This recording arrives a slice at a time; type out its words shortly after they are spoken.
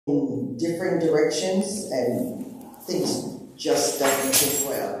in different directions and things just doesn't fit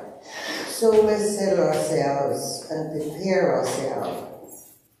well. So let's settle ourselves and prepare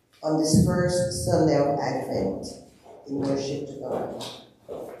ourselves on this first Sunday of Advent in worship to God.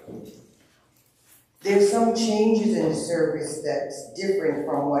 There's some changes in the service that's different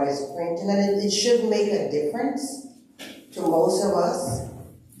from what is printed, and it should make a difference to most of us.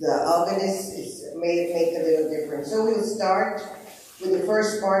 The organist may make a little difference. So we'll start with the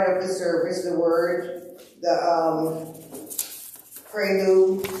first part of the service, the word, the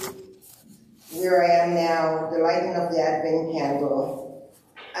prelude, Where I Am Now, the lighting of the Advent candle,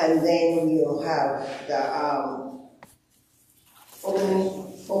 and then we'll have the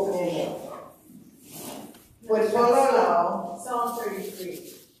opening hymn. But follow along. Psalm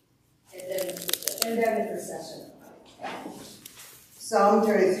 33, and then the procession. Psalm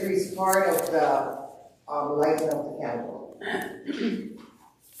 33 is part of the lighting of the candle.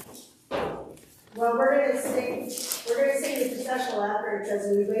 Well, we're going to sing the processional after. It says,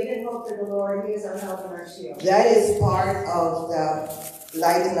 "We wait and hope for the Lord. He is our help and our shield." That is part of the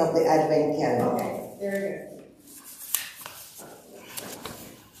lighting of the Advent candle. Okay, very good.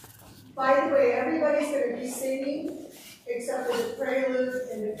 By the way, everybody's going to be singing except for the prelude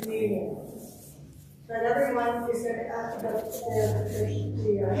and the communion. But everyone is going to,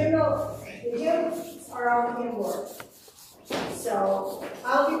 the hymns are on hymn board. So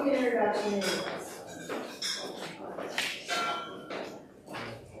I'll give you an introduction anyways.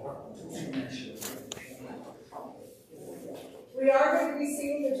 We are going to be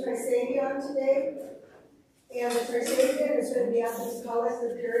singing the Trisagion today. And the Trisagion is going to be after the Colors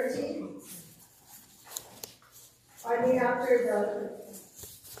of Purity. I mean, after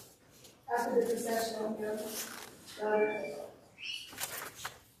the processional hymn.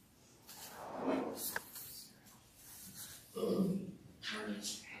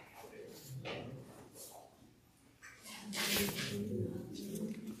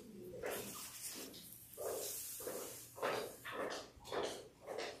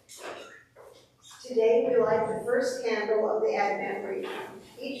 Today we light the first candle of the Advent wreath.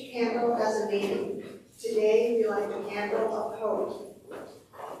 Each candle has a meaning. Today we light the candle of hope.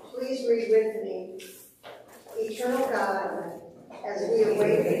 Please read with me. Eternal God, as we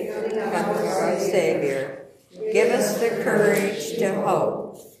await the coming of our Savior, give us the courage to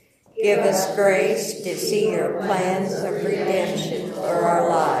hope. Give us grace to see your plans of redemption for our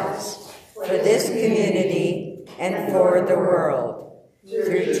lives, for this community, and for the world.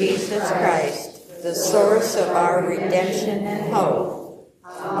 Through Jesus Christ, the source of our redemption and hope.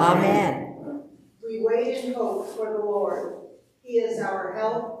 Amen. We wait in hope for the Lord. He is our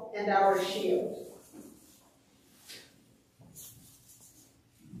help and our shield.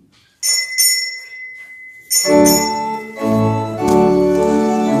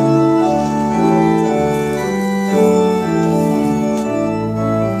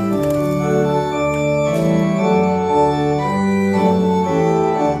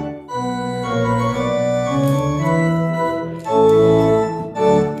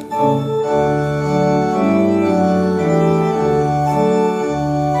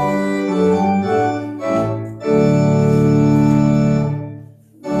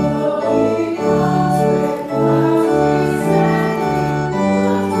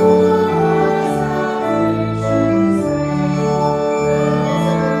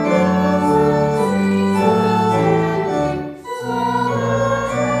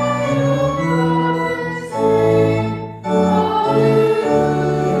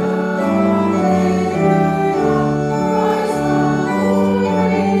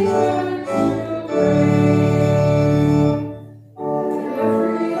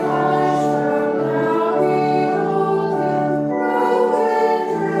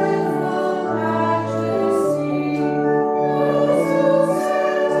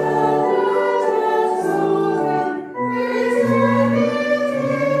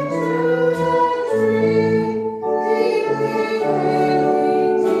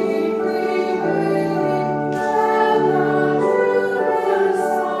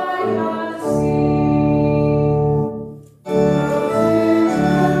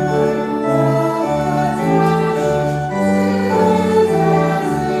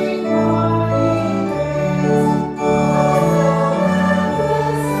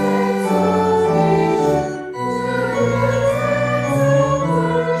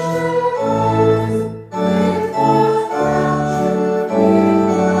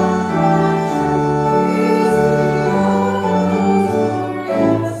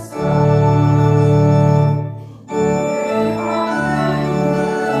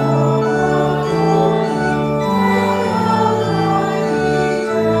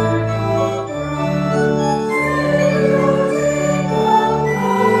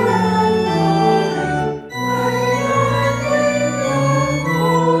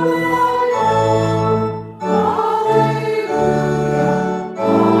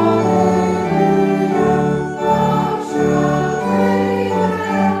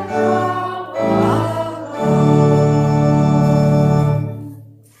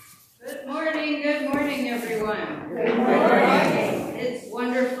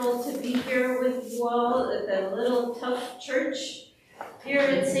 Church here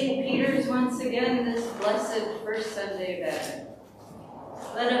at St. Peter's once again this blessed first Sunday of Advent.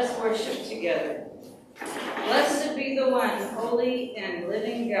 Let us worship together. Blessed be the one, holy and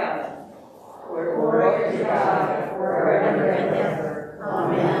living God. Glory to God, forever and ever.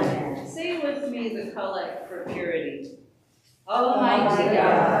 Amen. Say with me the collect for purity. Almighty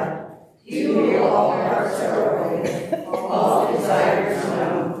God, to you all hearts are open, all desires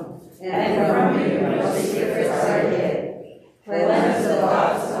known, and from you no secrets are hid. Cleanse the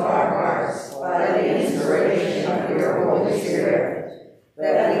thoughts of our hearts by the inspiration of your Holy Spirit,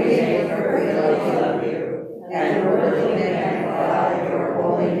 that we may perfectly love you and worthily magnify your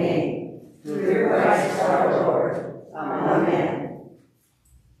holy name. Through Christ our Lord. Amen.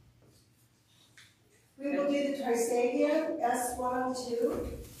 We will do the Trisagion, S102.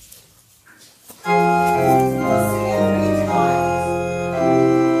 We'll sing it 3 times.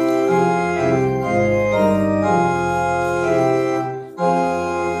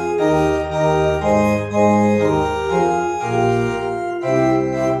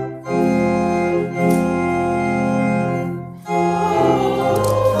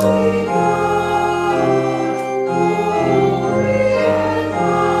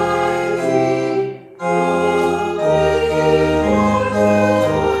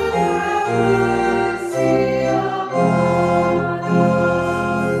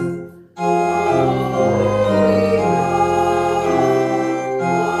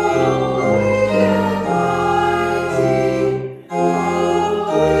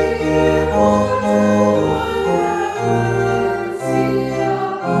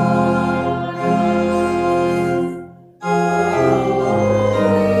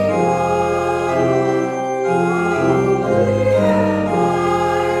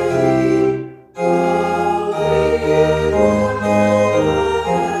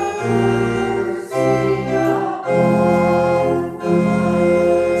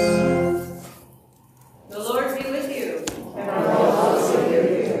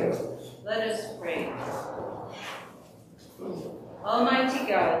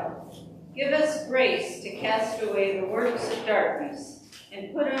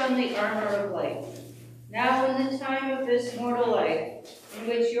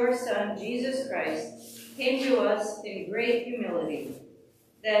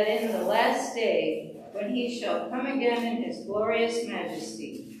 That in the last day, when he shall come again in his glorious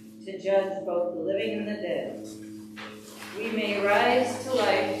majesty, to judge both the living and the dead, we may rise to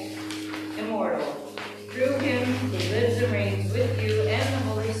life immortal, through him who lives and reigns with you and the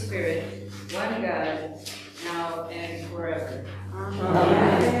Holy Spirit, one God, now and forever.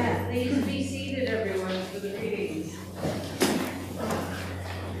 Amen. Please be seated, everyone, for the readings.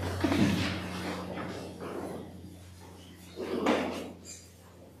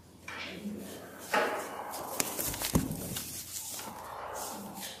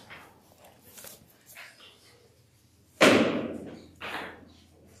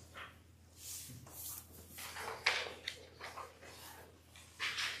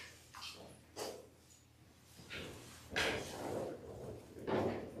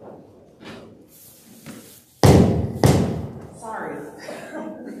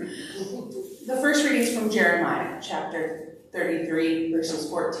 The first reading is from Jeremiah, chapter 33, verses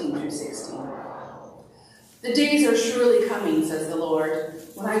 14 through 16. The days are surely coming, says the Lord,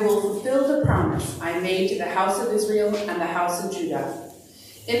 when I will fulfill the promise I made to the house of Israel and the house of Judah.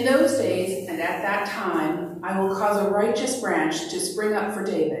 In those days and at that time, I will cause a righteous branch to spring up for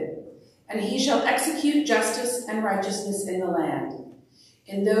David, and he shall execute justice and righteousness in the land.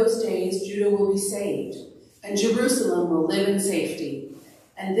 In those days, Judah will be saved, and Jerusalem will live in safety.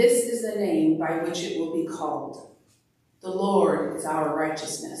 And this is the name by which it will be called. The Lord is our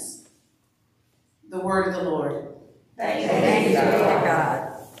righteousness. The word of the Lord. Thanks be to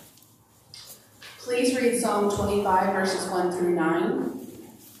God. Please read Psalm 25, verses 1 through 9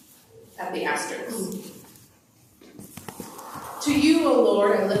 at the asterisk. To you, O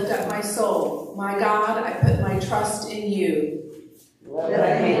Lord, I lift up my soul. My God, I put my trust in you.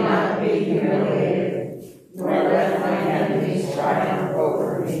 That I may not be humiliated, nor let my enemies triumph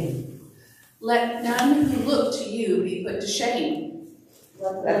over me. Let none who look to you be put to shame.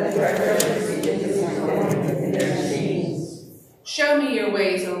 Let the treacherous be disappointed in their schemes. Show me your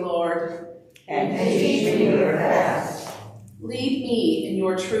ways, O Lord, and teach me your paths. Lead me in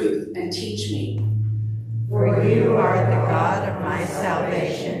your truth and teach me. For you are the God of my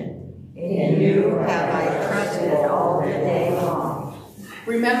salvation. In you have I trusted all the day long.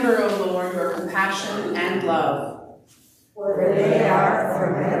 Remember, O Lord, your compassion and love. For they are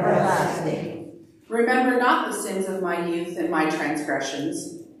from everlasting. Remember not the sins of my youth and my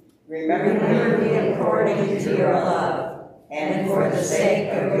transgressions. Remember me according to your love, and for the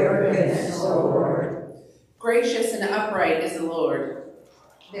sake of your goodness, O Lord. Gracious and upright is the Lord.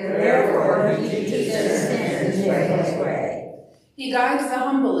 Therefore he teaches sinners his way, He guides the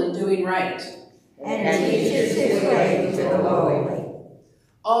humble in doing right, and teaches his way to the lowly.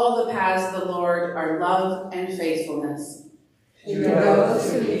 All the paths of the Lord are love and faithfulness. To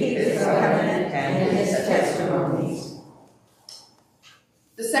those who keep his covenant and his testimonies.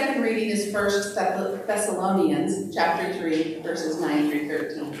 The second reading is 1 Thessalonians chapter 3, verses 9 through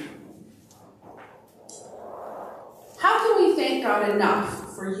 13. How can we thank God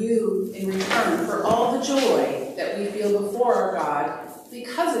enough for you in return for all the joy that we feel before our God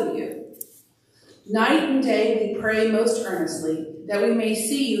because of you? Night and day we pray most earnestly that we may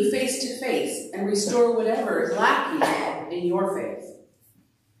see you face to face and restore whatever is lacking in your faith.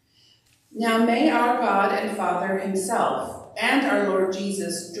 Now may our God and Father himself and our Lord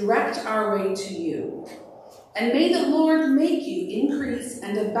Jesus direct our way to you. And may the Lord make you increase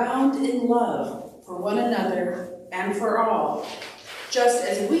and abound in love for one another and for all, just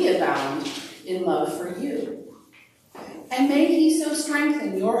as we abound in love for you. And may he so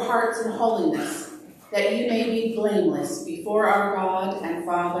strengthen your hearts in holiness that you may be blameless before our God and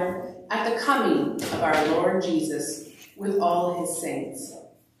Father at the coming of our Lord Jesus with all his saints.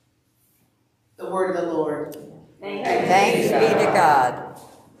 The word of the Lord. Thanks be to God.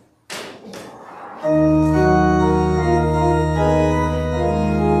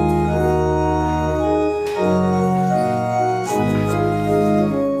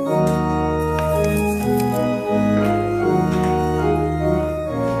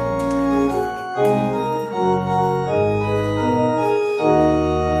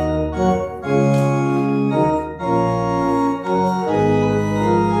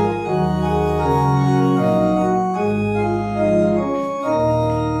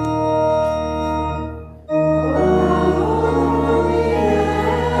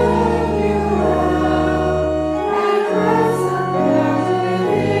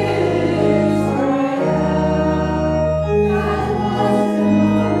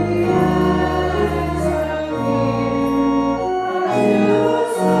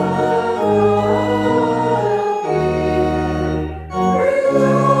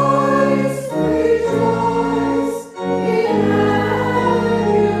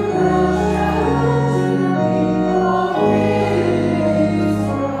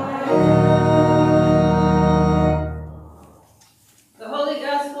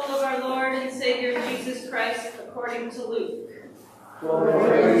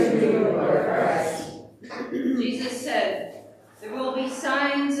 Jesus said, "There will be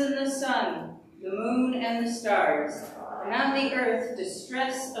signs in the sun, the moon, and the stars, and on the earth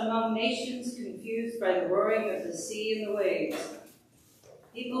distress among nations confused by the roaring of the sea and the waves.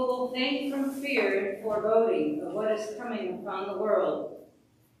 People will faint from fear and foreboding of what is coming upon the world,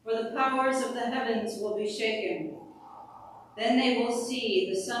 for the powers of the heavens will be shaken. Then they will see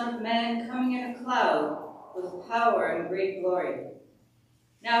the Son of Man coming in a cloud with power and great glory.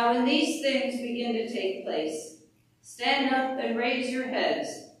 Now when these things begin to take place, stand up and raise your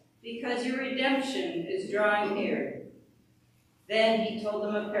heads, because your redemption is drawing near." Then he told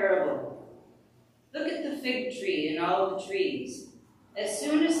them a parable. "Look at the fig tree and all the trees. As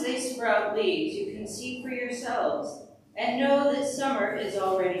soon as they sprout leaves, you can see for yourselves, and know that summer is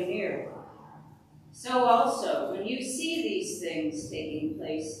already near. So also, when you see these things taking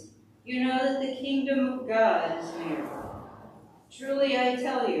place, you know that the kingdom of God is near. Truly I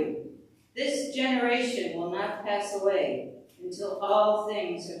tell you, this generation will not pass away until all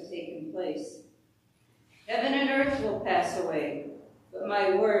things have taken place. Heaven and earth will pass away, but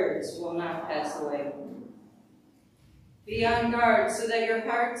my words will not pass away. Be on guard so that your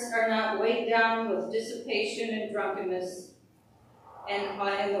hearts are not weighed down with dissipation and drunkenness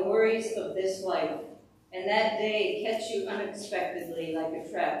and the worries of this life, and that day catch you unexpectedly like a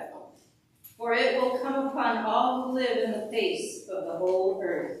trap. For it will come upon all who live in the face of the whole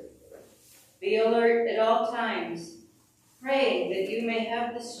earth. Be alert at all times, praying that you may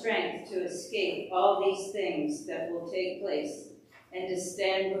have the strength to escape all these things that will take place and to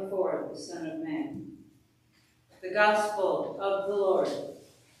stand before the Son of Man." The Gospel of the Lord.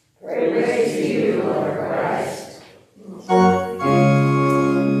 Praise to you, Lord Christ.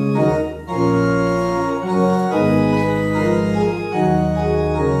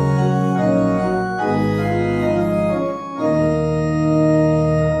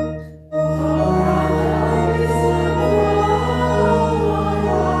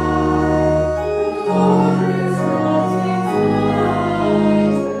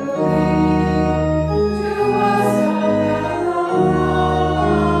 To us,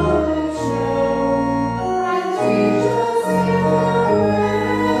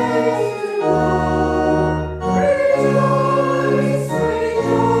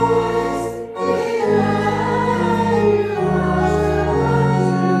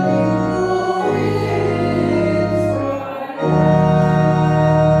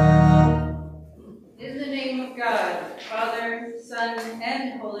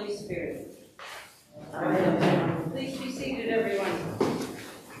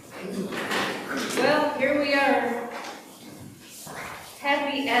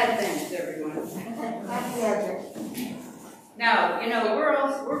 Happy Advent, everyone. Happy Advent. Now,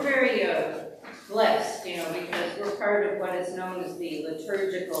 we're very blessed, because we're part of what is known as the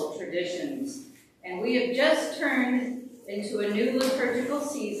liturgical traditions. And we have just turned into a new liturgical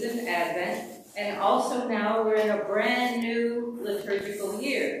season, Advent, and also now we're in a brand new liturgical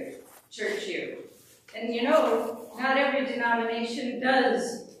year, church year. And not every denomination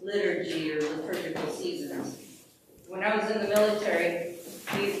does liturgy or liturgical seasons. When I was in the military,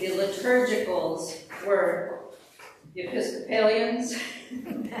 the liturgicals were the Episcopalians,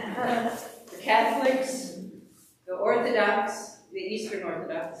 the Catholics, the Orthodox, the Eastern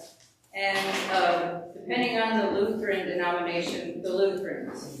Orthodox, and depending on the Lutheran denomination, the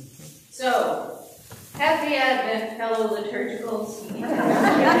Lutherans. So, happy Advent, fellow liturgicals.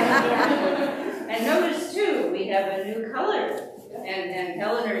 And notice too, we have a new color. And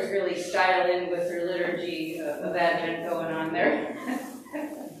Eleanor's really styling with her liturgy of Advent going on there.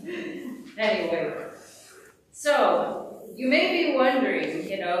 Anyway, so you may be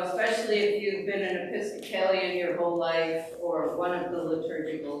wondering, especially if you've been an Episcopalian your whole life or one of the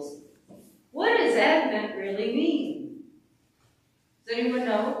liturgicals, what does Advent really mean? Does anyone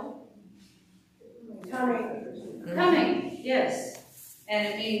know? Coming, yes. And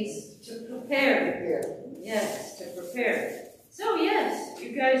it means to prepare. Yes, to prepare. So yes,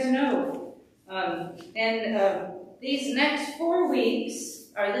 you guys know. These next 4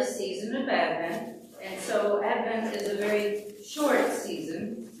 weeks are the season of Advent. And so Advent is a very short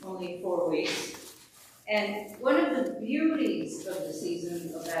season, only 4 weeks. And one of the beauties of the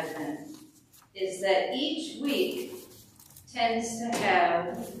season of Advent is that each week tends to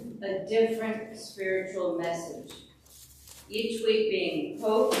have a different spiritual message. Each week being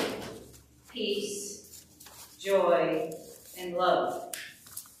hope, peace, joy, and love.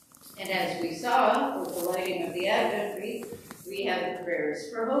 And as we saw with the lighting of the Advent wreath, we have the prayers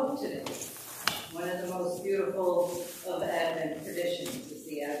for hope today. One of the most beautiful of Advent traditions is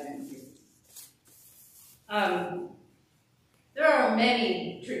the Advent wreath. There are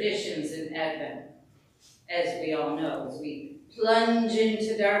many traditions in Advent, as we all know, as we plunge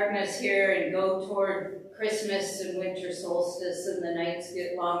into darkness here and go toward Christmas and winter solstice, and the nights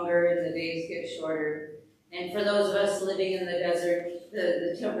get longer and the days get shorter. And for those of us living in the desert,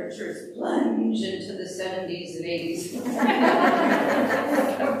 the temperatures plunge into the 70s and 80s.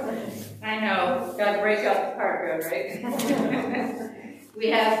 I know, gotta break out the parka, right? We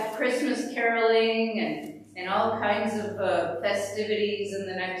have Christmas caroling and all kinds of festivities in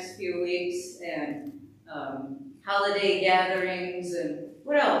the next few weeks, and holiday gatherings, and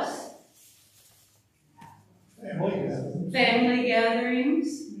what else? Family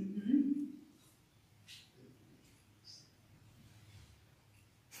gatherings.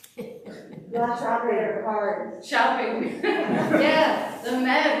 Shopping are hard. Shopping. Yeah, the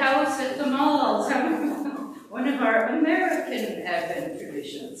madhouse at the malls. One of our American Advent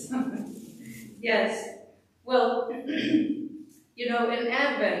traditions. Yes. Well, in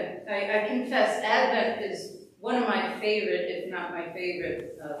Advent, I confess, Advent is one of my favorite, if not my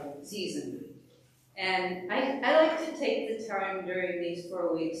favorite, season. And I like to take the time during these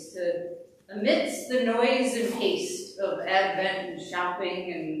 4 weeks to, amidst the noise and haste of Advent and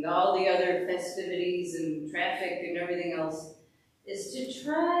shopping and all the other festivities and traffic and everything else, is to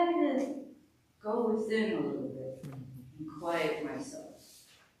try to go within a little bit and quiet myself.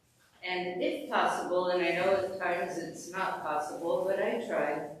 And if possible, and I know at times it's not possible, but I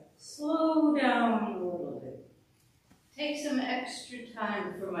try, slow down a little bit. Take some extra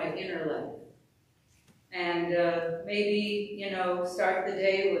time for my inner life. And maybe, start the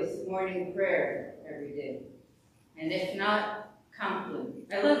day with morning prayer every day. And if not, Compline.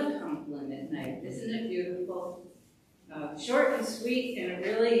 I love Compline at night. Isn't it beautiful? Short and sweet, and it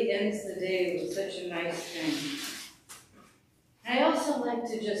really ends the day with such a nice thing. I also like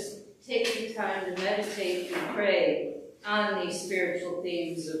to just take the time to meditate and pray on these spiritual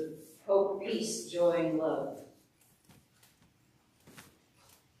themes of hope, peace, joy, and love.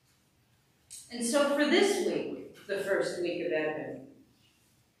 And so for this week, the first week of Advent,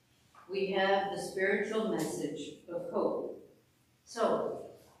 we have the spiritual message of hope. So,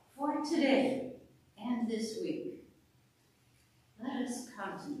 for today and this week, let us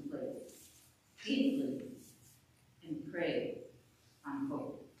contemplate deeply and pray on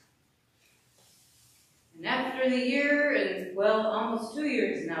hope. And after the year, and almost 2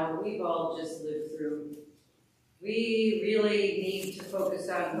 years now, we've all just lived through, we really need to focus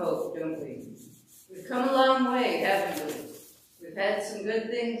on hope, don't we? We've come a long way, haven't we? We've had some good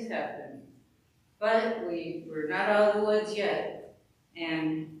things happen, but we're not out of the woods yet,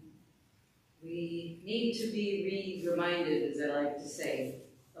 and we need to be reminded, as I like to say,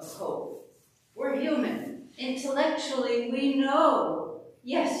 of hope. We're human. Intellectually, we know,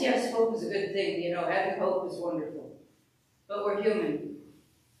 yes, hope is a good thing. You know, having hope is wonderful. But we're human.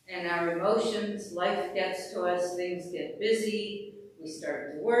 And our emotions, life gets to us, things get busy, we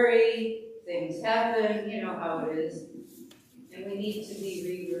start to worry, things happen, you know how it is. And we need to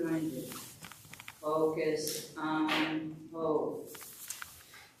be reminded. Focus on hope.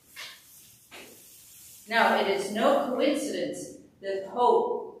 Now, it is no coincidence that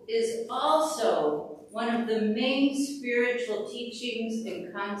hope is also one of the main spiritual teachings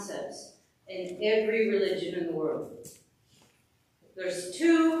and concepts in every religion in the world. There's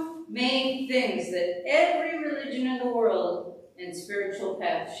two main things that every religion in the world and spiritual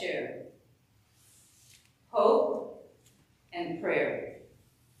path share: hope and prayer.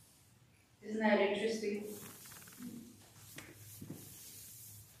 Isn't that interesting?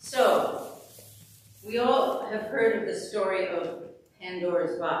 So, we all have heard of the story of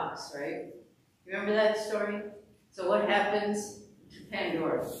Pandora's box, right? Remember that story? So what happens to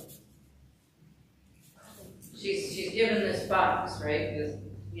Pandora? She's given this box, right? Because,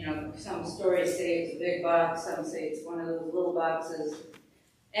 you know, some stories say it's a big box, some say it's one of those little boxes.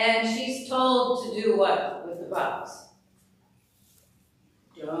 And she's told to do what with the box?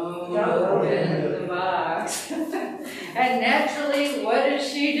 Don't open the box. And naturally, what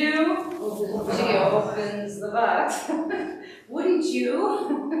does she do? She opens the box. Wouldn't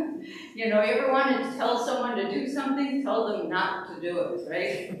you? You know, you ever wanted to tell someone to do something? Tell them not to do it,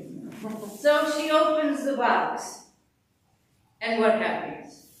 right? So she opens the box. And what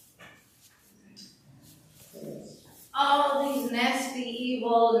happens? All these nasty,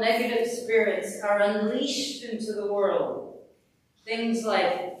 evil, negative spirits are unleashed into the world. Things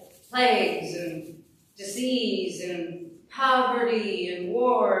like plagues and disease and poverty and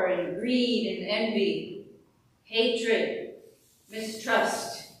war and greed and envy, hatred,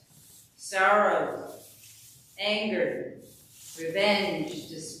 mistrust, sorrow, anger, revenge,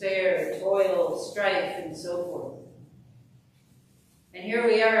 despair, toil, strife, and so forth. And here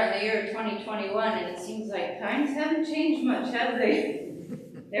we are in the year 2021, and it seems like times haven't changed much, have they?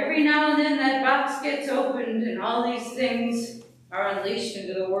 Every now and then that box gets opened, and all these things are unleashed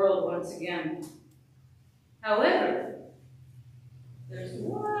into the world once again. However, there's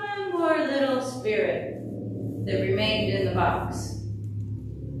one more little spirit that remained in the box.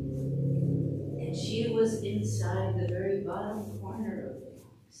 And she was inside the very bottom corner of the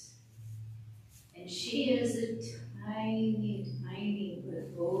box. And she is a tiny, tiny, but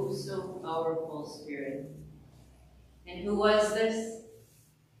oh so powerful spirit. And who was this?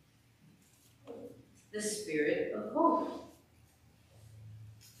 The spirit of hope.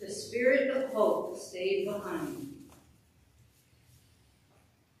 The spirit of hope stayed behind.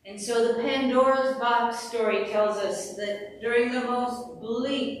 And so the Pandora's box story tells us that during the most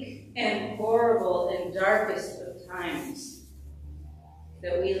bleak and horrible and darkest of times,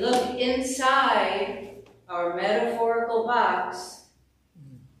 that we look inside our metaphorical box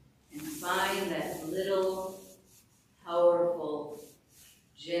and find that little, powerful,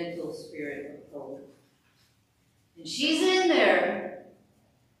 gentle spirit of hope. And she's in there,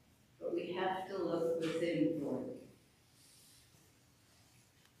 but we have to look within for it.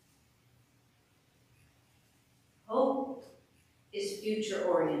 Hope is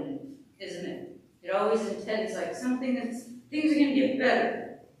future-oriented, isn't it? It always intends like something things are going to get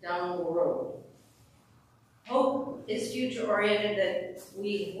better down the road. Hope is future-oriented, that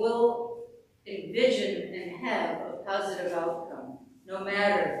we will envision and have a positive outcome, no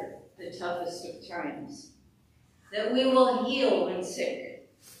matter the toughest of times. That we will heal when sick.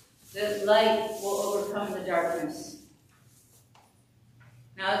 That light will overcome the darkness.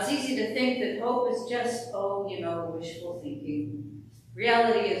 Now, it's easy to think that hope is just, wishful thinking.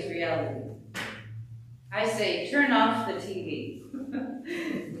 Reality is reality. I say, turn off the TV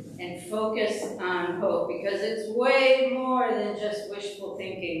and focus on hope, because it's way more than just wishful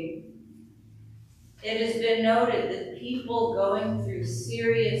thinking. It has been noted that people going through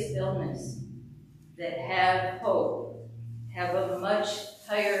serious illness that have hope have a much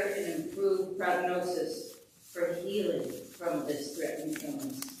higher and improved prognosis for healing from this threatening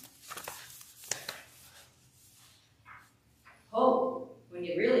illness. Hope, when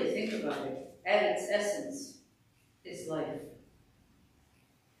you really think about it, at its essence, is life.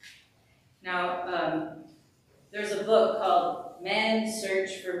 Now, there's a book called Man's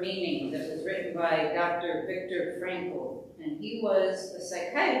Search for Meaning that was written by Dr. Viktor Frankl, and he was a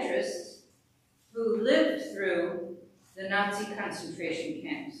psychiatrist who lived through the Nazi concentration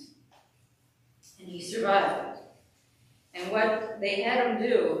camps, and he survived. And what they had him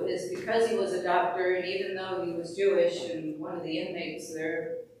do is, because he was a doctor, and even though he was Jewish and one of the inmates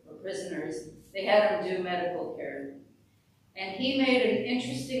there, prisoners. They had them do medical care. And he made an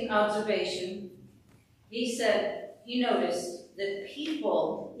interesting observation. He said he noticed that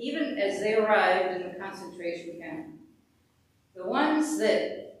people, even as they arrived in the concentration camp, the ones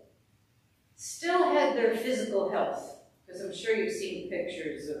that still had their physical health, because I'm sure you've seen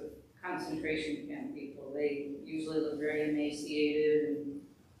pictures of concentration camp people. They usually look very emaciated and,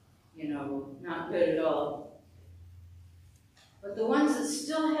 not good at all. But the ones that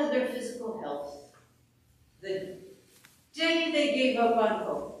still had their physical health, the day they gave up on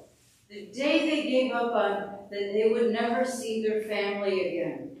hope, the day they gave up on that they would never see their family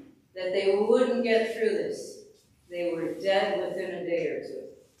again, that they wouldn't get through this, they were dead within a day or two,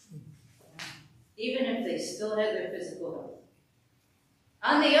 even if they still had their physical health.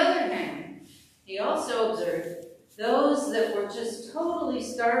 On the other hand, he also observed those that were just totally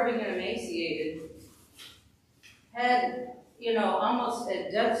starving and emaciated had, almost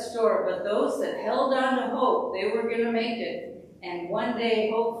at death's door, but those that held on to hope, they were going to make it, and one day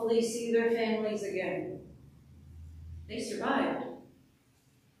hopefully see their families again. They survived.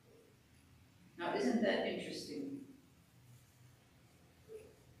 Now, isn't that interesting?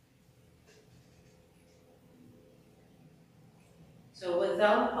 So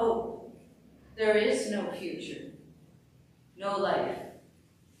without hope, there is no future, no life.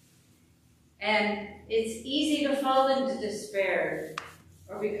 And it's easy to fall into despair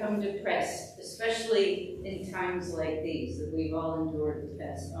or become depressed, especially in times like these that we've all endured the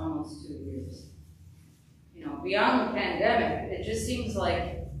past almost 2 years. Beyond the pandemic, it just seems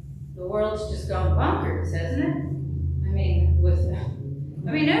like the world's just gone bonkers, hasn't it?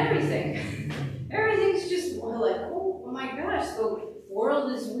 Everything. Everything's just like, oh my gosh, the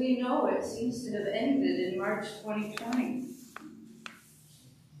world as we know it seems to have ended in March 2020.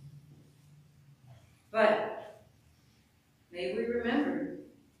 But may we remember,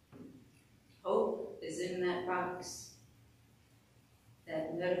 hope is in that box,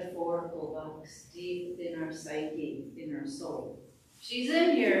 that metaphorical box deep in our psyche, in our soul. She's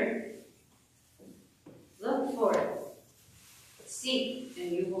in here. Look for it. Seek,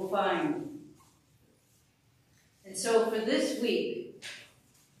 and you will find. And so for this week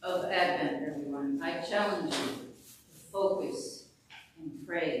of Advent, everyone, I challenge you to focus and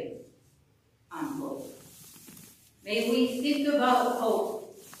pray on hope. May we think about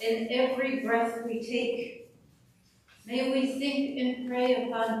hope in every breath we take. May we think and pray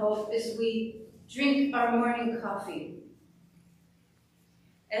upon hope as we drink our morning coffee,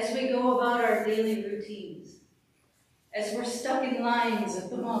 as we go about our daily routines, as we're stuck in lines at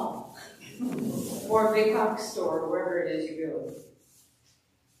the mall or a big box store, wherever it is you go.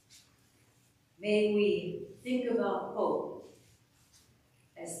 May we think about hope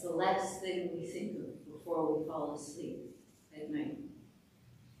as the last thing we think of before we fall asleep at night.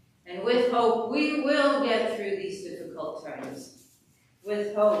 And with hope, we will get through these difficult times.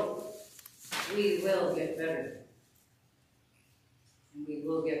 With hope, we will get better. And we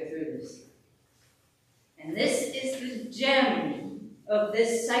will get through this. And this is the gem of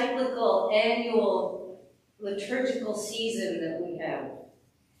this cyclical annual liturgical season that we have.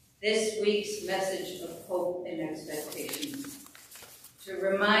 This week's message of hope and expectation, to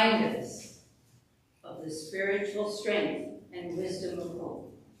remind us of the spiritual strength and wisdom of hope.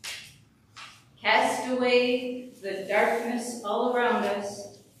 Cast away the darkness all around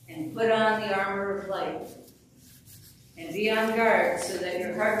us and put on the armor of light. And be on guard so that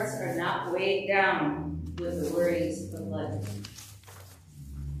your hearts are not weighed down with the worries of life.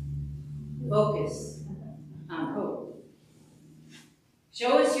 Focus on hope.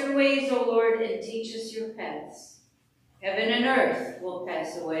 Show us your ways, O Lord, and teach us your paths. Heaven and earth will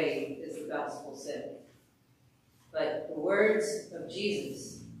pass away, as the gospel said. But the words of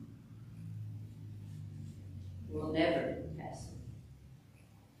Jesus will never pass away.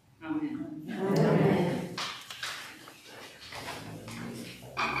 Amen. Amen.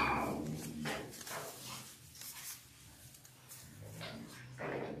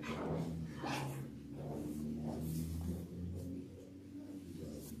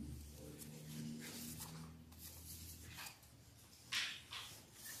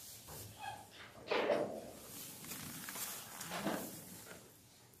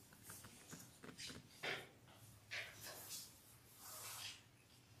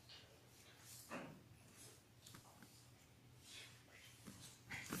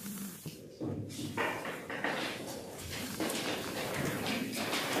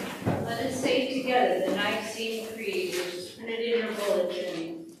 Together the Nicene Creed, which is printed in your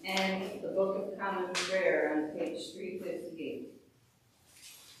bulletin, and the Book of Common Prayer on page 358.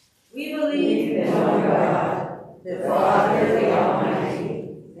 We believe in one God, the Father, the Almighty,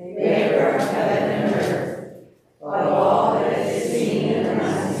 maker of heaven and earth, of all that is seen and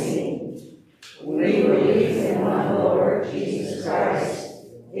unseen. We believe in one Lord Jesus Christ,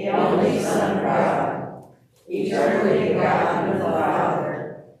 the only Son of God, eternally begotten of the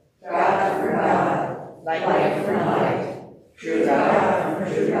Father, God from God, light from light, true God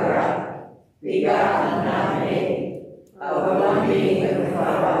from true God, begotten, not made, of one being with the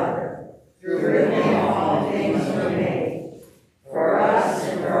Father, through him all things were made. For us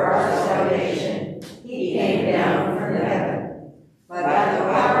and for our salvation, he came down from heaven. By the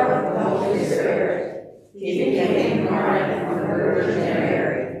power of the Holy Spirit, he became incarnate from the Virgin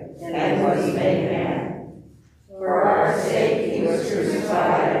Mary, and was made man. For our sake he was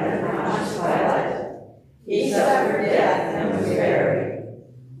crucified under Pontius Pilate. He suffered death and was buried.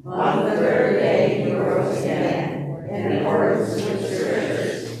 On the third day he rose again, in accordance with the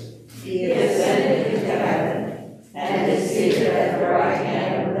Scriptures. He ascended into heaven, and is seated at the right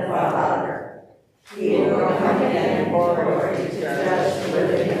hand of the Father. He will come again in glory to judge the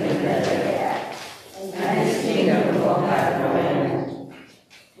living and the dead, and his kingdom will have no end.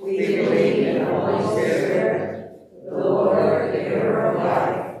 We believe in the Holy Spirit, the Lord, the giver of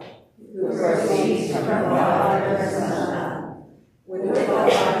life, who proceeds from the Father and the Son. With the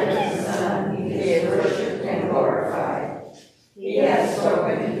Father and the Son he is worshipped and glorified. He has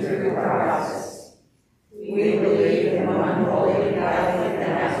spoken through the prophets. We believe in one holy Catholic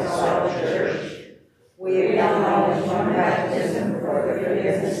and Apostolic Church. We acknowledge one baptism for the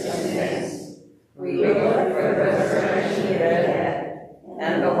forgiveness of sins. We look for the resurrection of the dead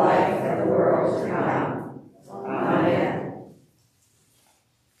and the life of the world to come. Amen.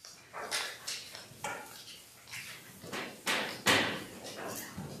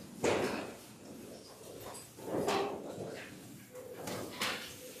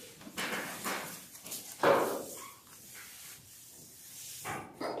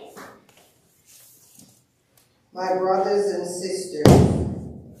 My brothers and sisters,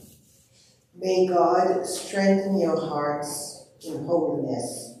 may God strengthen your hearts in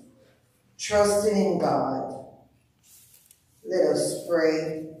holiness, trusting in God. Let us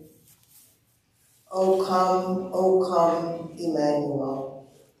pray. O come,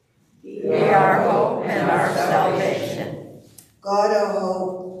 Emmanuel. Be our hope and our salvation. God our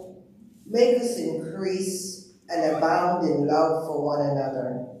hope, make us increase and abound in love for one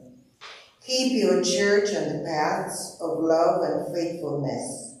another. Keep your church on the paths of love and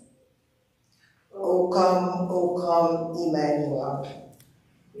faithfulness. O come, Emmanuel.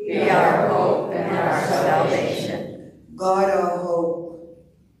 Be our hope and our salvation. God our hope,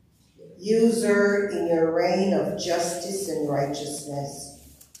 user in your reign of justice and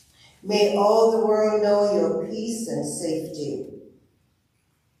righteousness, may all the world know your peace and safety.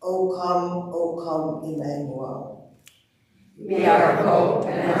 O come, Emmanuel. Be our hope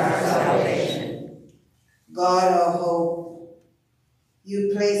and our salvation. God our hope,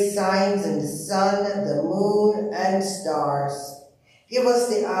 you place signs in the sun, the moon, and stars. Give us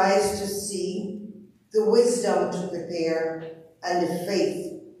the eyes to see, the wisdom to prepare, and the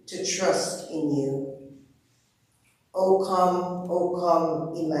faith to trust in you. O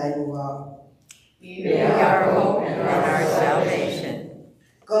come, Emmanuel. Be our hope and our salvation.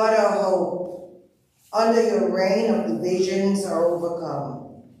 God our hope, under your reign of divisions are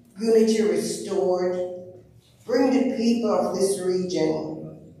overcome, unity restored. Bring the people of this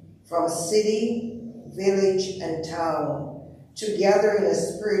region from city, village, and town together in a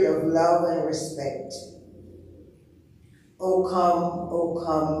spirit of love and respect. O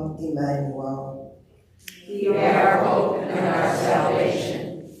come, Emmanuel. Be our hope and our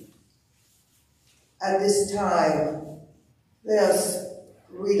salvation. At this time, let us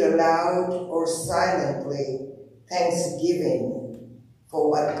read aloud or silently thanksgiving for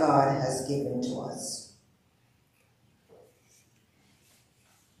what God has given to us.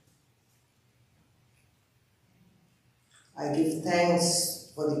 I give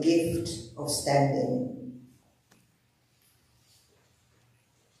thanks for the gift of standing.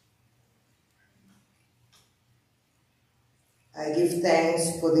 I give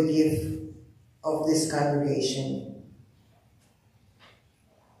thanks for the gift of this congregation.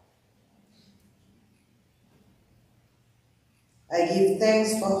 I give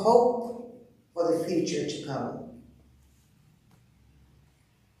thanks for hope for the future to come.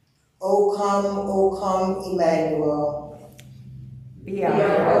 O come, Emmanuel. Be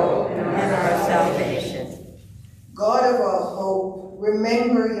our hope and our salvation. God of our hope,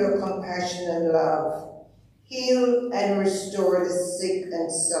 remember your compassion and love. Heal and restore the sick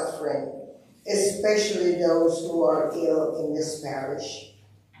and suffering, especially those who are ill in this parish.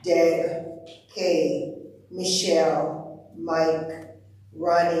 Deb, Kay, Michelle, Mike,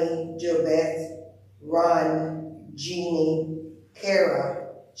 Ronnie, Jobeth, Ron, Jeannie, Kara,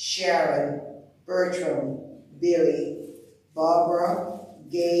 Sharon, Bertram, Billy, Barbara,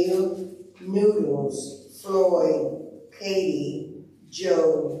 Gail, Noodles, Floyd, Katie,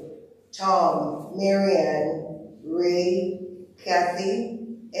 Joe, Tom, Marianne, Ray, Kathy,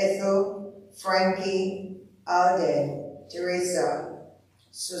 Ethel, Frankie, Alden, Teresa,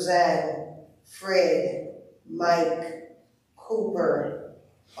 Suzanne, Fred, Mike, Cooper,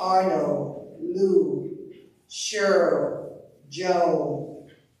 Arnold, Lou, Cheryl, Joan,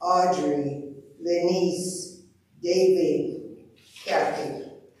 Audrey, Lenise, David, Kathy.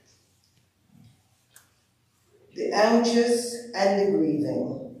 The anxious and the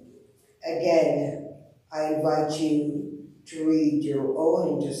grieving. Again, I invite you to read your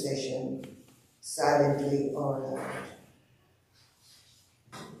own intercession, silently or aloud.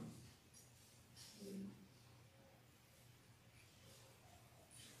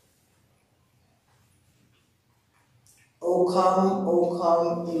 O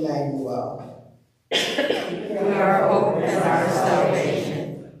come, Emmanuel. You are our hope and our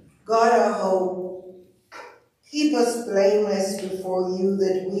salvation. God our hope, keep us blameless before you,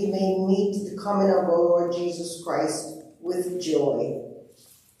 that we may meet the coming of our Lord Jesus Christ with joy.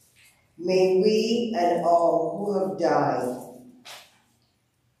 May we and all who have died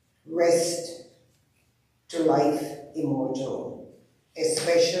rest to life immortal,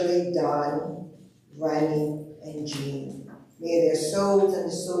 especially Don, Rani, and Jean. May their souls and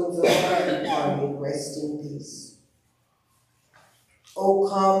the souls of our departed rest in peace. O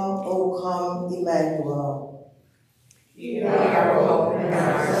come, Emmanuel. You are our hope and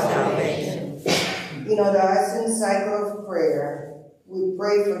our salvation. In our diocesan cycle of prayer, we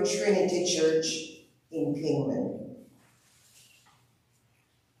pray for Trinity Church in Kingman.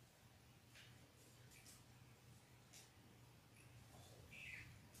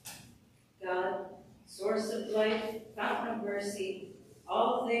 God, source of life, fountain of mercy,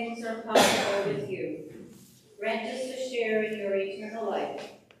 all things are possible with you. Grant us to share in your eternal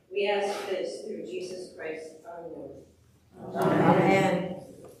life. We ask this through Jesus Christ our Lord. Amen.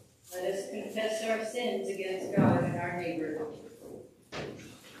 Let us confess our sins against God and our neighbor.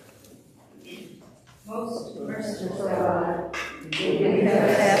 Most merciful God, we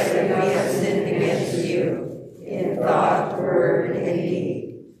confess that we have sinned against you in thought, word, and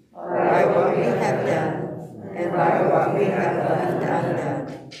deed, by what we have done and by what we have left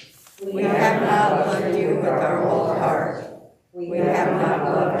undone. We have not loved you with our whole heart. We have not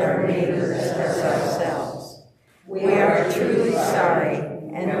loved our neighbors as ourselves. We are truly sorry,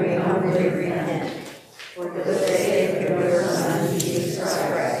 and we humbly repent. For the sake of your Son, Jesus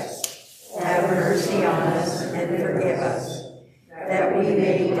Christ, have mercy on us and forgive us, that we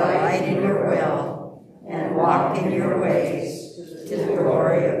may delight in your will and walk in your ways to the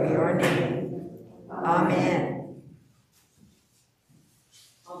glory of your name. Amen.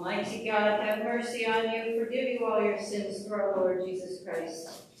 Almighty God, have mercy on you, forgive you all your sins through our Lord Jesus Christ.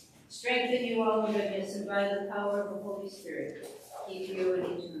 Strengthen you all in goodness, and by the power of the Holy Spirit, keep you in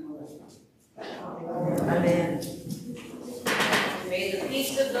eternal life. Amen. May the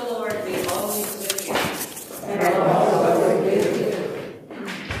peace of the Lord be always with you. And also with you.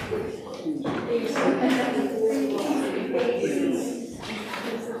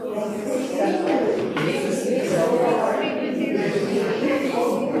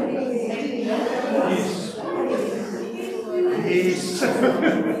 Peace.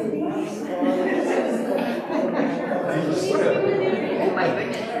 Oh my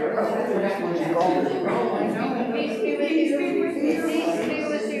goodness.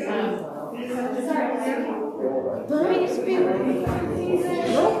 Peace be with you.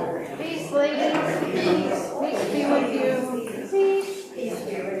 Peace, ladies. Peace be with you. Peace. Peace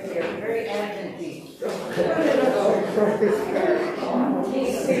be with you. Very elegant peace.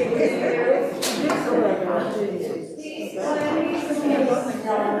 Peace be with you.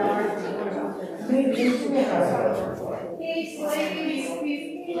 Peace, ladies.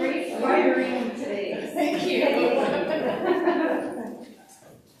 Great firing today. Thank you.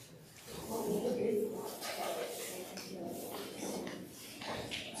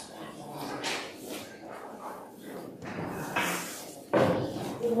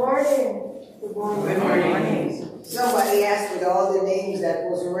 Good morning. Good morning. Somebody asked with all the names that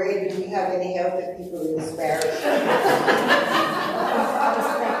was read, do we have any healthy people in this parish?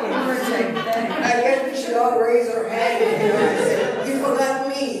 I guess we should all raise our hand and say, you forgot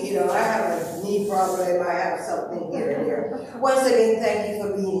me. I have a knee problem, I have something here and there. Once again, thank you for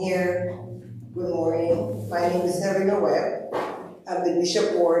being here. Good morning. My name is Helena Webb. I'm the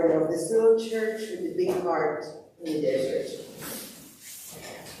Bishop Warden of this little church with the big heart in the desert.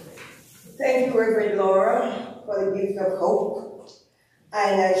 Thank you, Reverend Laura, for the gift of hope.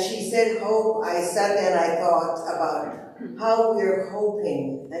 And as she said hope, I sat there and I thought about how we're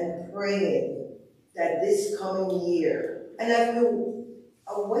hoping and praying that this coming year, and as we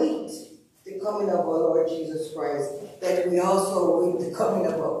await the coming of our Lord Jesus Christ, that we also await the coming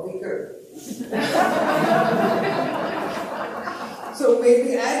of our Vicar. So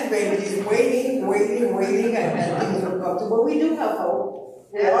maybe Advent is waiting, and things will come to. But we do have hope.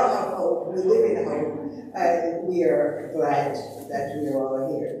 We all have hope. We live in hope. And we are glad that we are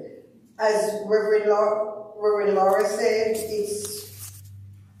all here. As Reverend Laura said, it's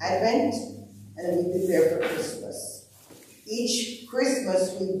Advent, and we prepare for Christmas. Each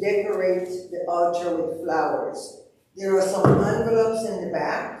Christmas, we decorate the altar with flowers. There are some envelopes in the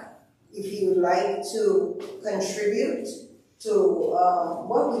back. If you would like to contribute to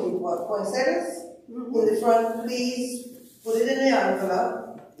what we do, poinsettias in the front, please put it in the envelope.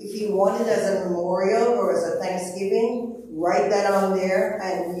 If you want it as a memorial or as a Thanksgiving, write that on there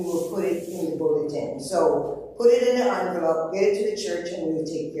and we will put it in the bulletin. So put it in the envelope, get it to the church, and we'll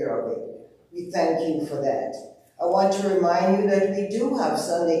take care of it. We thank you for that. I want to remind you that we do have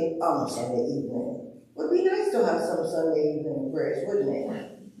Sunday evening. It would be nice to have some Sunday evening prayers, wouldn't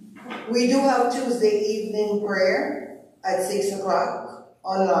it? We do have Tuesday evening prayer at 6 o'clock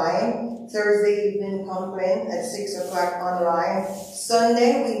online. Thursday evening complaint at 6 o'clock online.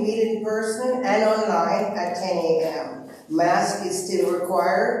 Sunday we meet in person and online at 10 a.m. Mask is still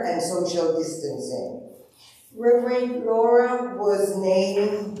required and social distancing. Reverend Laura was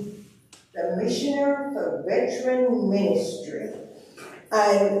named the Missioner for Veteran Ministry.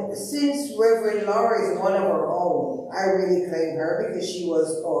 And since Reverend Laura is one of our own, I really claim her because she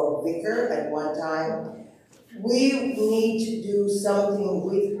was our vicar at one time. We need to do something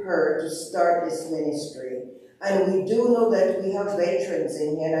with her to start this ministry. And we do know that we have veterans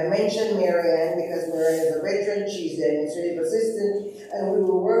in here. And I mentioned Marianne because Marianne is a veteran. She's the administrative assistant. And we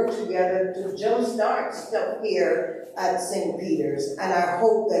will work together to jumpstart stuff here at St. Peter's. And I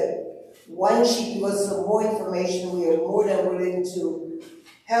hope that once she gives us some more information, we are more than willing to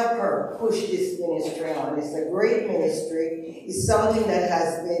help her push this ministry on. It's a great ministry. It's something that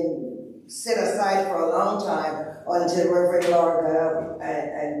has been set aside for a long time until Reverend Laura got up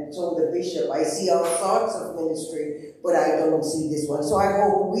and told the bishop, I see all sorts of ministry, but I don't see this one. So I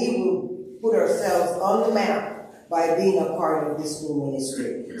hope we will put ourselves on the map by being a part of this new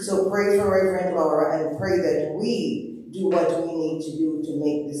ministry. So pray for Reverend Laura and pray that we do what we need to do to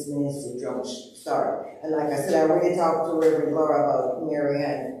make this ministry jump start. And like I said, I already talked to Reverend Laura about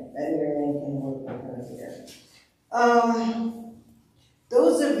Marianne, and Marianne can work with her here.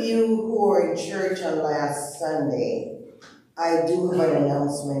 Those of you who were in church on last Sunday, I do have an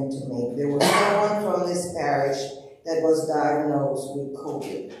announcement to make. There was someone from this parish that was diagnosed with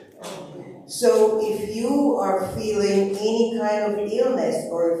COVID. So if you are feeling any kind of illness,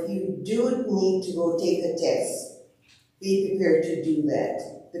 or if you do need to go take a test, be prepared to do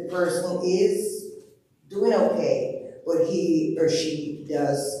that. The person is doing okay, but he or she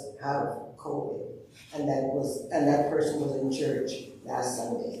does have COVID. And that person was in church last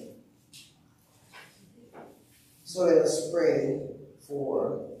Sunday. So let us pray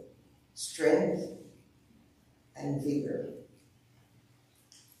for strength and vigor.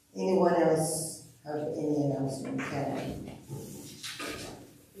 Anyone else have any announcement? Can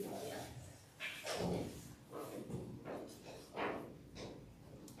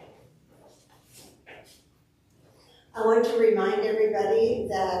I want to remind everybody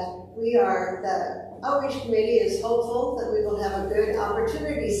that the Outreach Committee is hopeful that we will have a good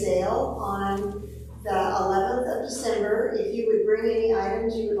opportunity sale on the 11th of December. If you would bring any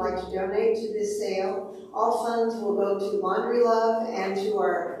items you would like to donate to this sale, all funds will go to Laundry Love and to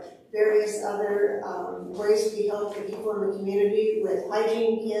our various other ways we help the people in the community with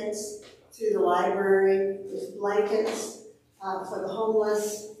hygiene kits, through the library, with blankets for the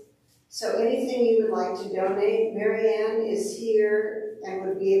homeless. So anything you would like to donate, Marianne is here and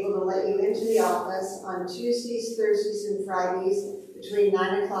would be able to let you into the office on Tuesdays, Thursdays, and Fridays between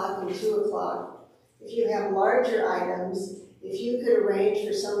 9 o'clock and 2 o'clock. If you have larger items, if you could arrange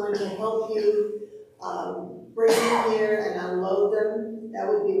for someone to help you bring them here and unload them, that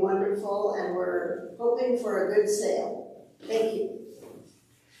would be wonderful, and we're hoping for a good sale. Thank you.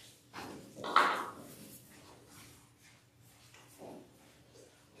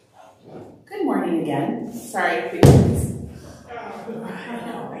 Good morning again. Sorry, please. I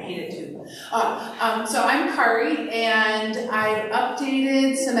know, I hate it too. So I'm Kari, and I've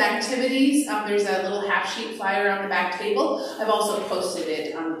updated some activities. There's a little half-sheet flyer on the back table. I've also posted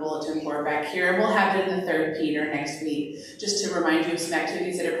it on the bulletin board back here, and we'll have it in the 3rd Peter next week, just to remind you of some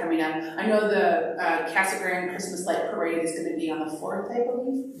activities that are coming up. I know the Casa Grande Christmas Light Parade is going to be on the 4th, I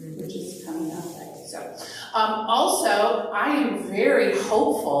believe, which is coming up, right? So, also, I am very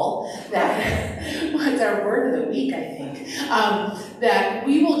hopeful that, what's our word of the week, I think, that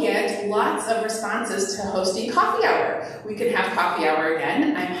we will get lots of responses to hosting coffee hour. We can have coffee hour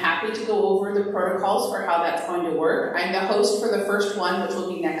again. I'm happy to go over the protocols for how that's going to work. I'm the host for the first one, which will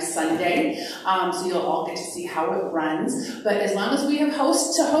be next Sunday, so you'll all get to see how it runs. But as long as we have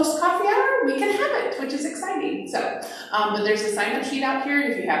hosts to host coffee hour, we can have it, which is exciting. So, but there's a sign-up sheet out here,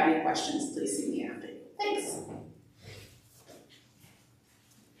 and if you have any questions, please see me after. Thanks.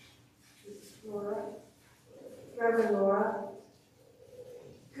 Laura, Reverend Laura,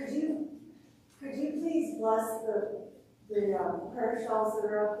 could you please bless the prayer shawls that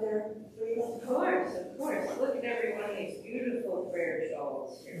are up there, please? Of course, of course. Look at every one of these beautiful prayer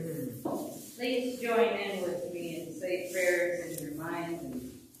shawls here. Please join in with me and say prayers in your mind and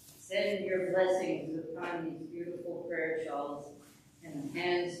send your blessings upon these beautiful prayer shawls and the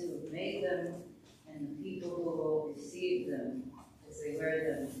hands who have made them and the people who will receive them as they wear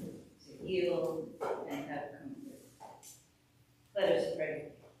them to heal and have comfort. Let us pray.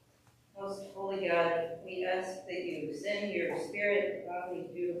 Most holy God, we ask that you send your spirit on these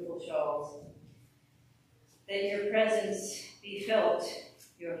beautiful shawls, that your presence be felt,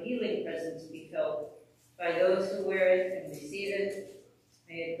 your healing presence be felt by those who wear it and receive it.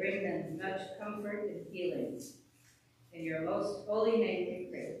 May it bring them much comfort and healing. In your most holy name we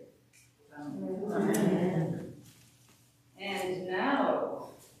pray. Amen. And now,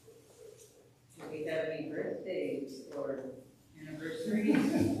 do we have any birthdays or anniversaries?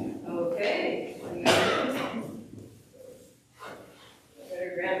 Okay.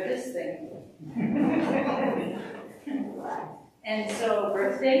 Better grab this thing. And so,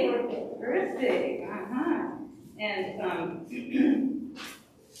 birthday. And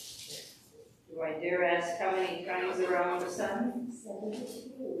do I dare ask how many times around the sun?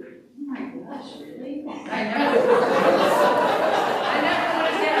 72. Oh my gosh, really? I know. I never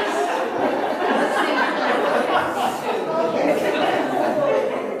would have guessed.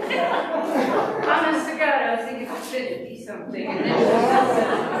 Honest to God, I was thinking 50 something. And then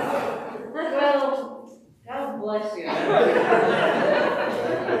well, God bless you.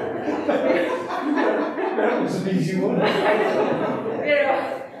 That was an easy one. You know,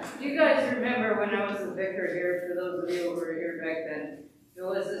 you guys remember when I was the vicar here, for those of you who were here back then, there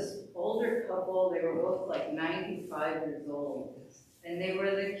was this older couple, they were both like 95 years old, and they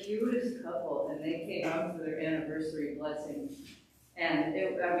were the cutest couple, and they came out for their anniversary blessing, and they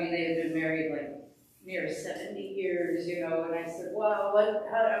had been married like near 70 years, you know, and I said, wow,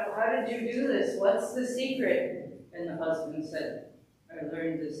 how did you do this? What's the secret? And the husband said, I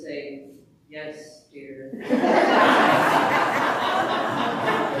learned to say, yes, dear.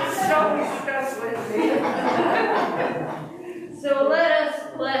 So stuck with me. So let us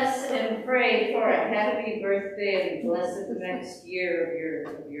bless and pray for a happy birthday and blessed next year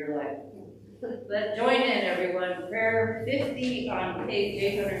of your life. Let's join in, everyone. Prayer 50 on page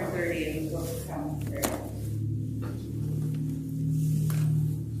 830 in the Book of Common Prayer.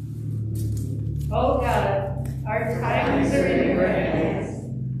 Oh God, our times are in your hands.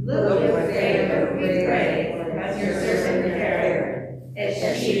 Look with favor, we pray, on your servant Karen, as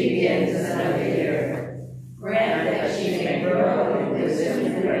she begins another year. Grant that she may grow in wisdom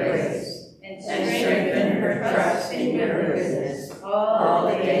and grace, and strengthen her trust in your goodness all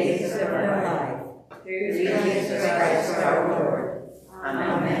the days of her life. Through Jesus Christ our Lord.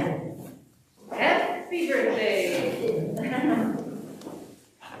 Amen. Happy birthday!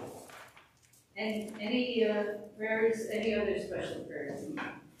 And any prayers, any other special prayers?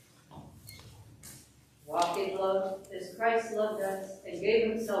 Walk in love as Christ loved us and gave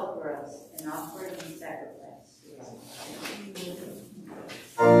himself for us, an offering and sacrifice.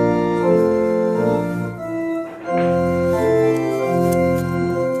 Oh,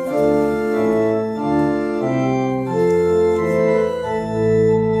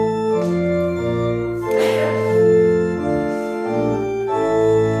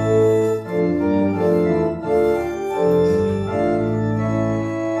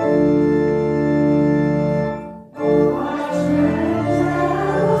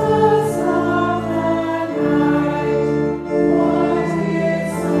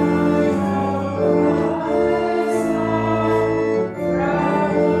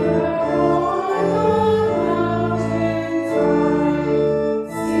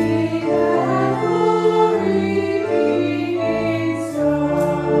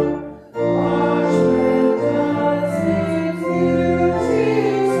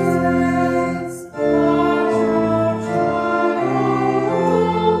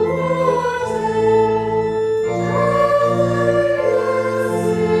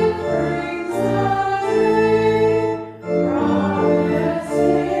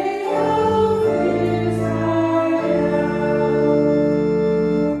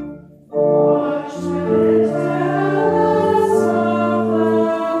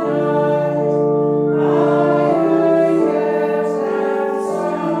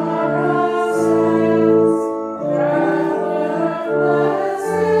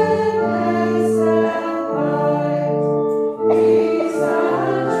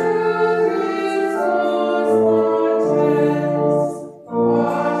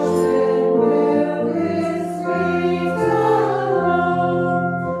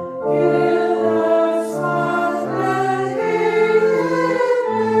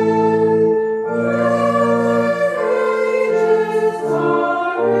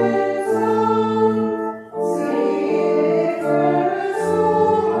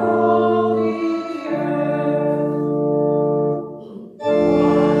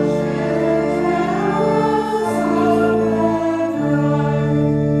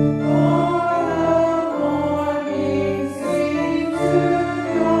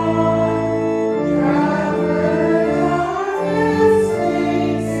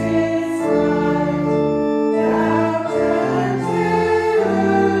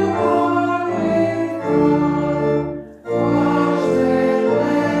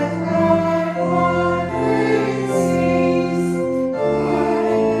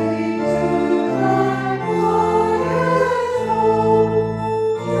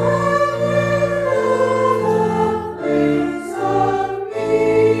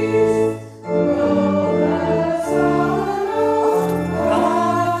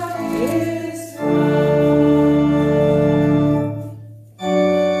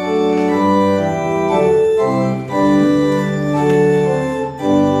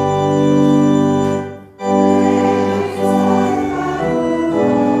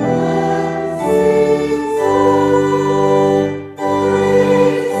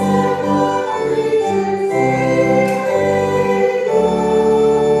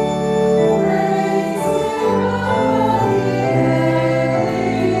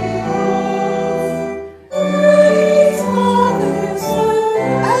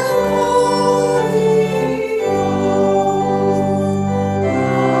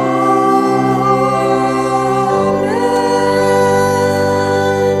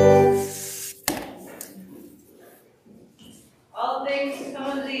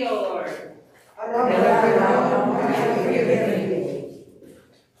 unto thee, O Lord. And I forgive thee.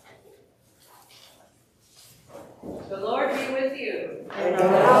 The Lord be with you. And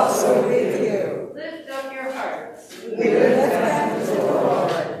also with you. Lift up your hearts. We lift them to the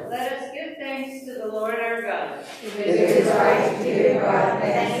Lord. Let us give thanks to the Lord our God. It is right to give God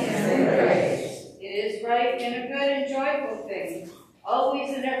thanks and praise. It is right and a good and joyful thing,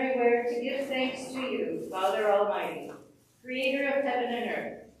 always and everywhere, to give thanks to you, Father Almighty, Creator of heaven and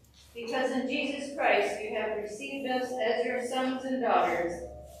earth, because in Jesus Christ you have received us as your sons and daughters,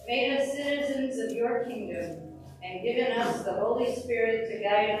 made us citizens of your kingdom, and given us the Holy Spirit to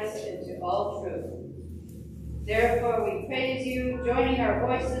guide us into all truth. Therefore we praise you, joining our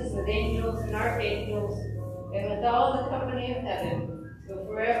voices with angels and archangels, and with all the company of heaven, who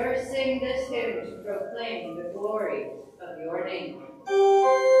forever sing this hymn to proclaim the glory of your name.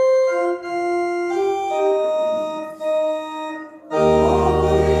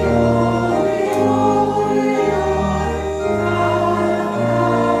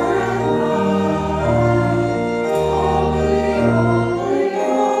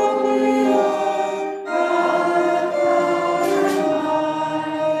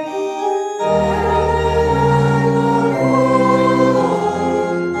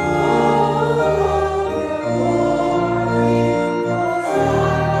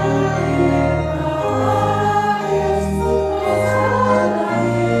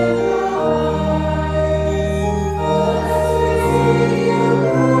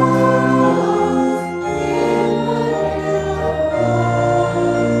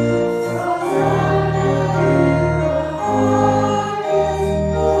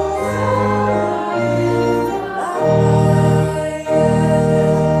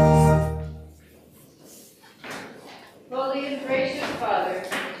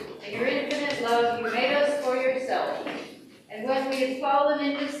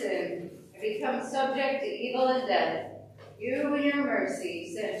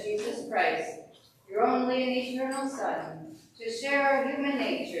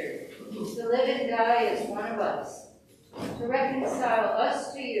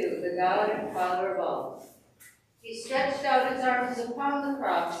 Upon the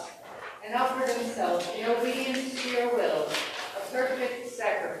cross and offered himself in obedience to your will, a perfect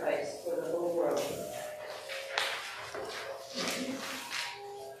sacrifice for the whole world.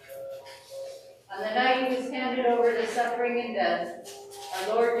 On the night he was handed over to suffering and death,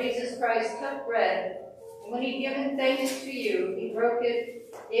 our Lord Jesus Christ took bread, and when he'd given thanks to you, he broke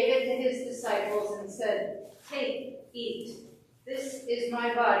it, gave it to his disciples, and said, "Take, eat. This is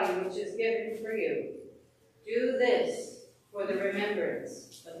my body, which is given for you. Do this for the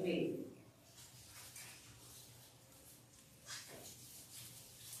remembrance of me."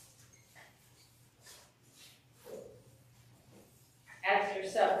 After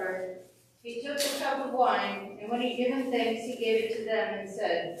supper, he took a cup of wine, and when he'd given thanks, he gave it to them and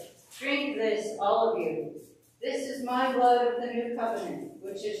said, "Drink this, all of you. This is my blood of the new covenant,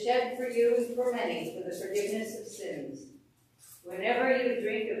 which is shed for you and for many for the forgiveness of sins. Whenever you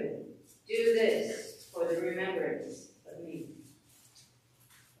drink of it, do this for the remembrance of me."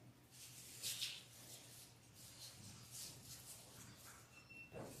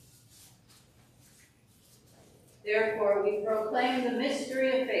 Therefore, we proclaim the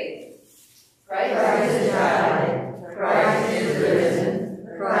mystery of faith. Christ has died, Christ is risen,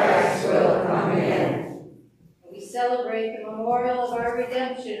 Christ will come again. We celebrate the memorial of our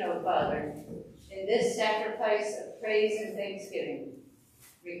redemption, O Father, in this sacrifice of praise and thanksgiving.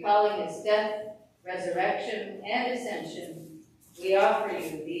 Recalling his death, resurrection, and ascension, we offer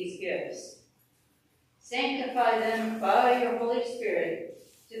you these gifts. Sanctify them by your Holy Spirit,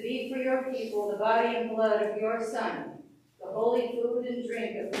 to be for your people the body and blood of your Son, the holy food and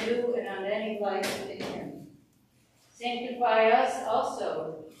drink of new and unending life in him. Sanctify us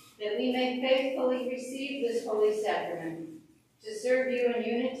also, that we may faithfully receive this holy sacrament, to serve you in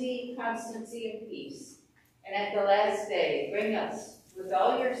unity, constancy, and peace, and at the last day bring us, with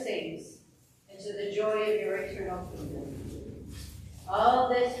all your saints, into the joy of your eternal kingdom. All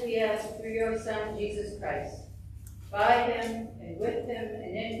this we ask through your Son, Jesus Christ, by him, and with him,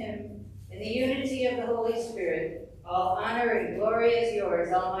 and in him, in the unity of the Holy Spirit, all honor and glory is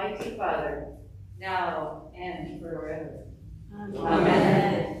yours, Almighty Father, now and forever. Amen.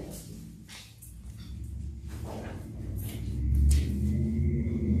 Amen.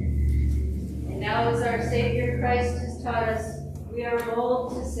 And now, as our Savior Christ has taught us, we are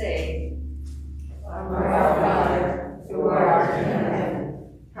bold to say, Our Father, who art in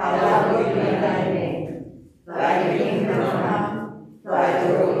heaven, hallowed be thy name. Thy kingdom come,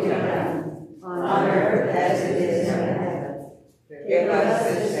 thy will be done, on earth as it is in heaven. Give us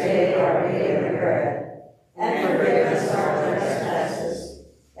this day our daily bread, and forgive us our trespasses,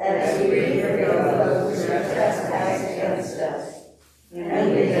 as we forgive those who trespass against us.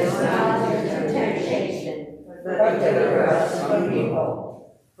 And lead us not into temptation, but deliver us from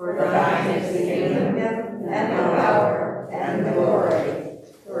evil. For thine is the kingdom, and the power, and the glory,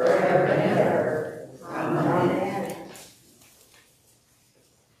 forever and ever. Amen.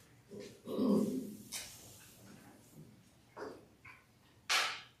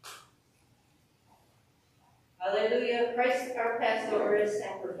 Hallelujah, Christ our Passover is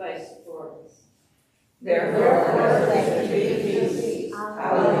sacrificed for us. Therefore, thanks be to peace.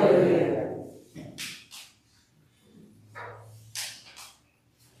 Hallelujah.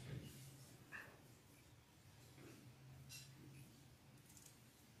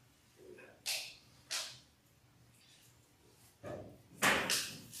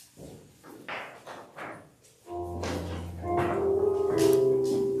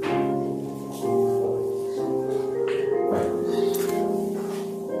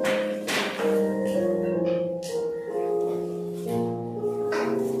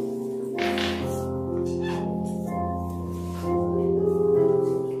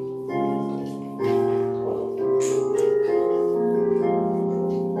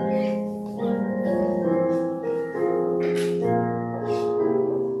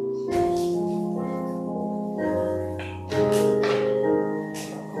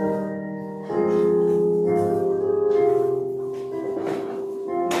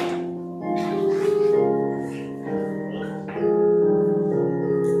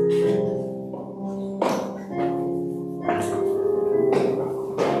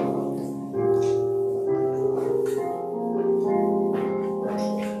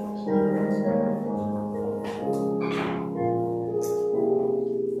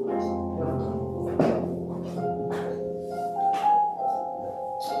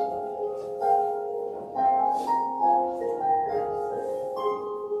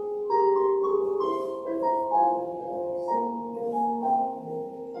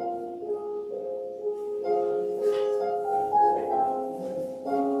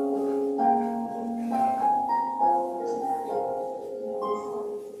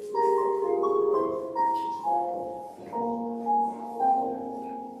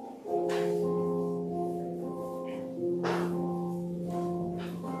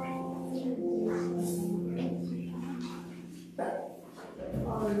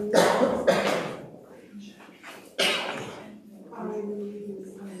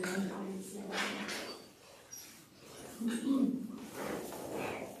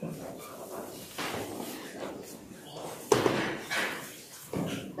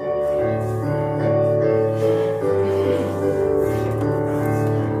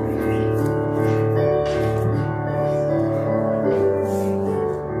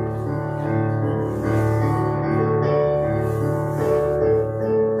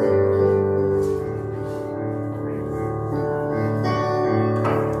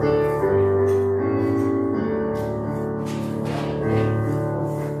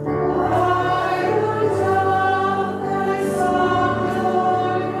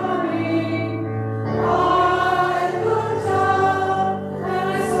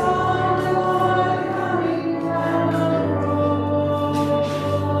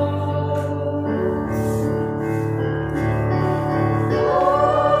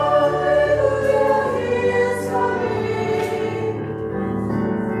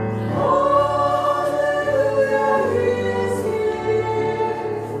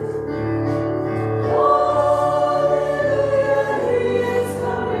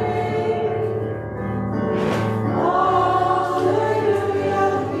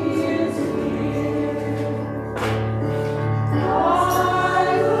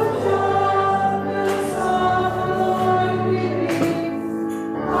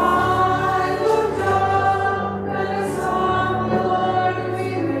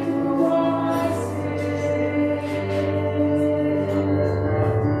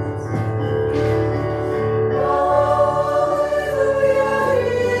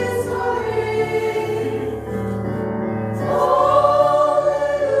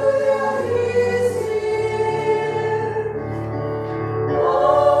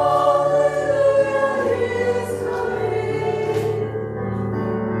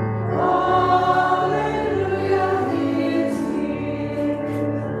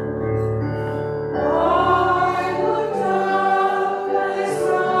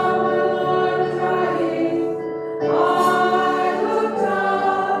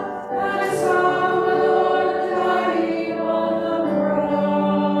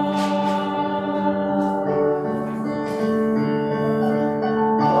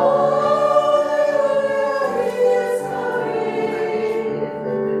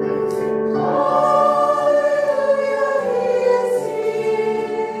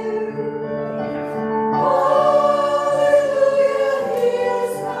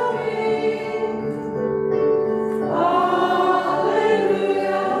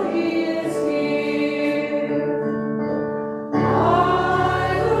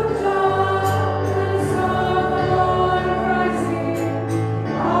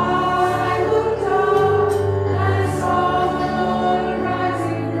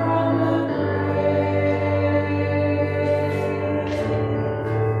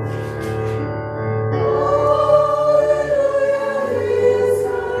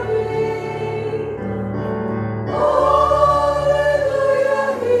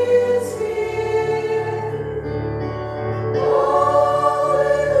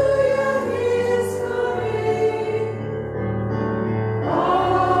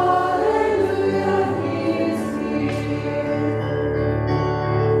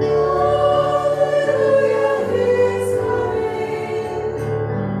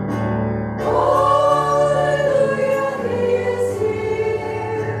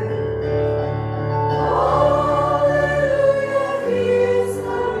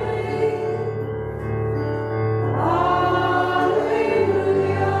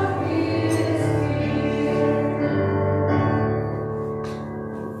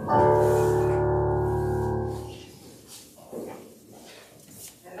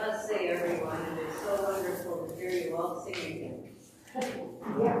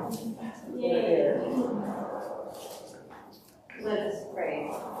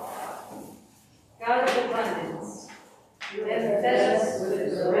 God of abundance, you have fed us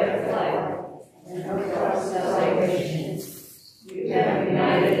with the bread of life and of our salvation. You have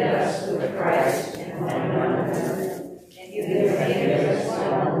united us with Christ and one another, and you have made us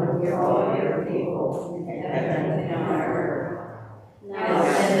one with all your people in heaven and on earth. Now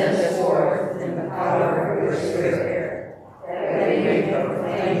send us forth in the power of your Spirit, that we may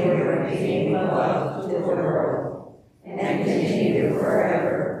proclaim your redeeming love to the world, and continue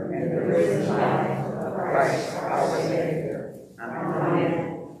forever in the risen life of Christ our Savior.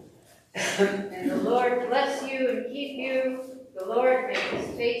 Amen. And the Lord bless you and keep you. The Lord make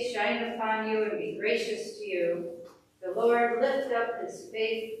his face shine upon you and be gracious to you. The Lord lift up his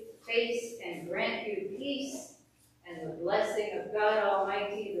face and grant you peace, and the blessing of God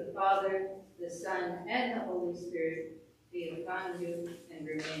Almighty, the Father, the Son, and the Holy Spirit be upon you and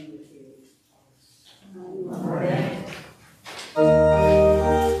remain with you. Amen.